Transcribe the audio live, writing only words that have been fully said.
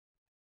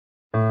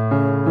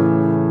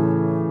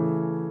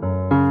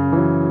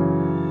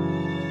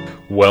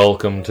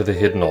Welcome to the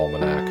Hidden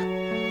Almanac.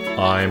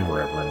 I'm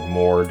Reverend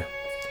Mord.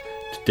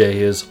 Today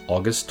is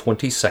August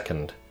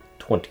 22nd,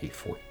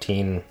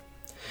 2014.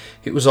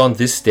 It was on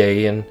this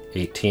day in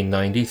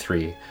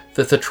 1893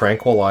 that the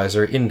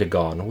tranquilizer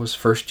Indigone was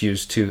first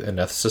used to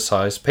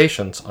anesthetize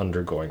patients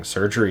undergoing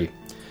surgery.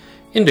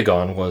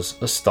 Indigone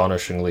was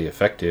astonishingly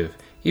effective,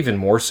 even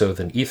more so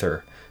than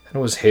ether,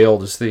 and was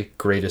hailed as the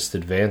greatest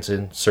advance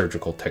in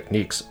surgical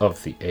techniques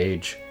of the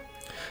age.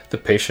 The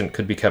patient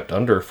could be kept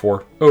under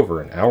for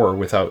over an hour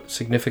without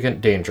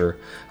significant danger,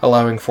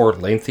 allowing for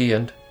lengthy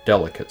and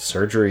delicate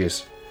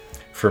surgeries.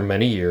 For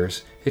many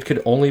years, it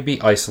could only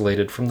be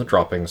isolated from the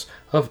droppings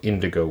of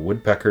indigo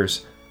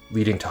woodpeckers,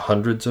 leading to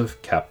hundreds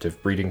of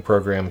captive breeding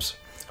programs,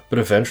 but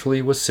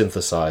eventually was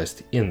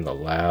synthesized in the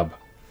lab.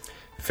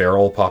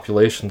 Feral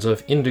populations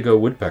of indigo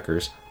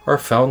woodpeckers are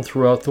found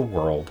throughout the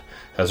world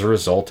as a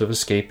result of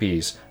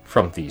escapees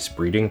from these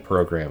breeding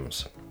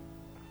programs.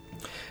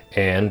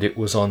 And it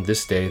was on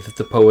this day that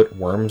the poet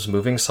Worms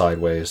Moving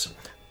Sideways,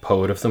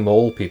 poet of the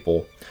Mole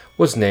People,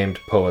 was named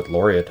poet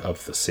laureate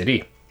of the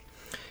city.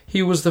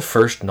 He was the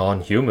first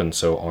non-human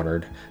so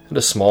honored, and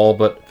a small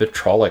but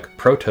vitriolic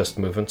protest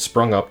movement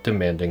sprung up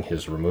demanding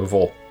his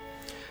removal.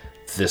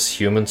 This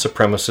human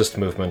supremacist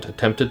movement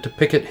attempted to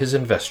picket his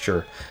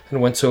investiture and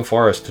went so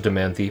far as to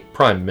demand the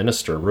Prime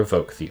Minister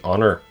revoke the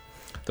honor.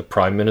 The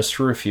Prime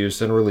Minister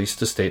refused and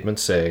released a statement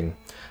saying,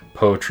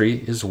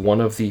 "Poetry is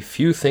one of the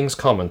few things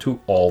common to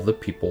all the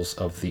peoples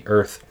of the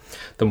earth.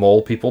 The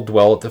Mole People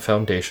dwell at the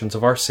foundations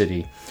of our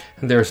city,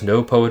 and there is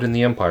no poet in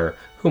the empire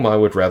whom I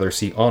would rather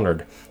see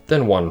honored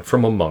than one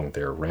from among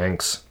their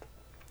ranks."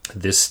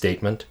 This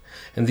statement,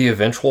 and the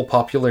eventual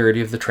popularity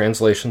of the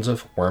translations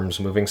of Worms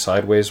Moving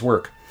Sideways'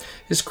 work,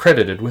 is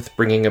credited with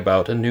bringing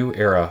about a new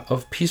era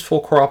of peaceful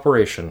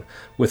cooperation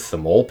with the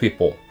Mole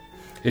People.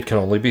 It can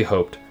only be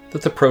hoped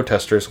that the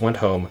protesters went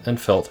home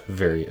and felt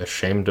very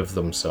ashamed of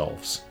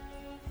themselves.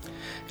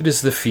 It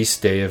is the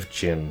Feast Day of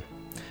Djinn.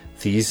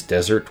 These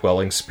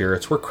desert-dwelling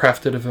spirits were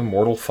crafted of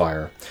immortal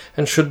fire,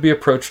 and should be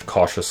approached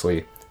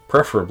cautiously,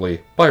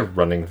 preferably by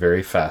running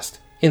very fast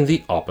in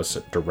the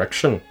opposite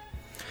direction.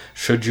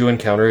 Should you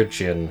encounter a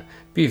djinn,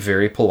 be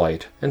very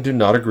polite, and do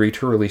not agree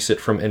to release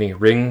it from any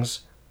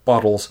rings,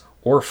 bottles,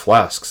 or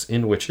flasks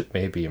in which it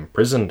may be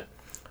imprisoned.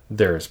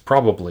 There is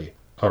probably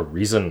a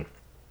reason.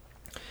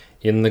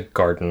 In the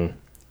garden,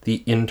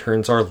 the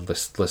interns are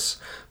listless,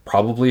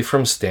 probably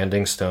from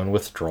standing stone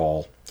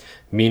withdrawal.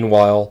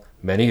 Meanwhile,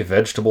 many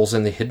vegetables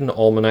in the Hidden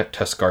Almanac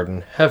test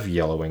garden have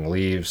yellowing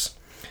leaves.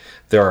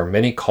 There are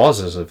many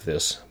causes of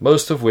this,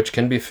 most of which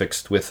can be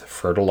fixed with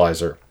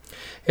fertilizer.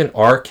 In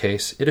our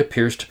case, it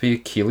appears to be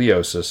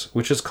cheleosis,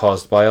 which is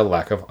caused by a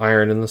lack of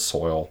iron in the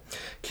soil.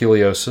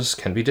 Cheleosis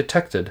can be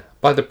detected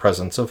by the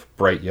presence of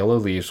bright yellow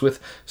leaves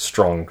with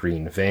strong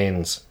green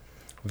veins.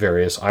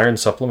 Various iron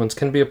supplements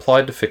can be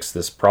applied to fix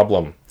this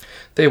problem.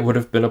 They would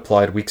have been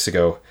applied weeks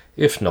ago,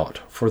 if not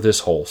for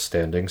this whole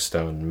standing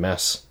stone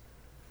mess.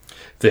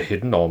 The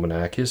Hidden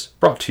Almanac is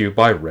brought to you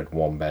by Red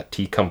Wombat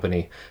Tea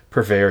Company,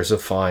 purveyors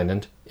of fine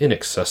and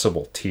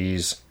inaccessible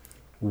teas.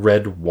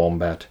 Red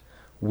Wombat,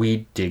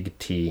 we dig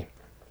tea.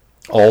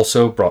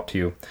 Also brought to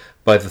you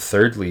by the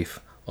Third Leaf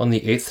on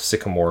the 8th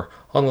Sycamore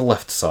on the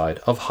left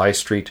side of High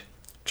Street,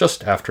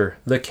 just after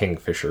the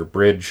Kingfisher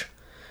Bridge.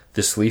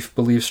 This leaf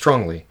believes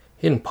strongly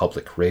in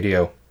public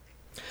radio.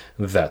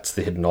 That's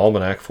the Hidden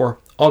Almanac for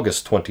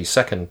August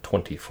 22nd,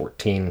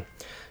 2014.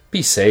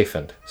 Be safe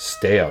and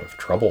stay out of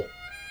trouble.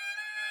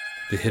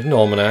 The Hidden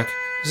Almanac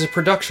is a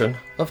production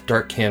of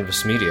Dark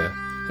Canvas Media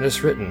and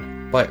is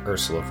written by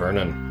Ursula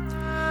Vernon.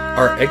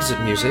 Our exit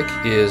music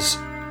is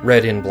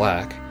Red in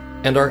Black,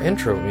 and our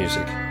intro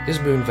music is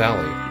Moon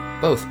Valley,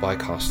 both by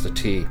Costa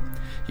T.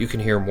 You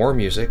can hear more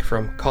music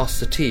from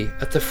Costa T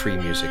at the Free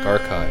Music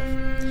Archive.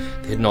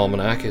 The Hidden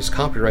Almanac is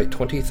copyright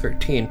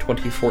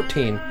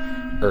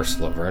 2013-2014,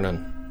 Ursula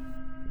Vernon.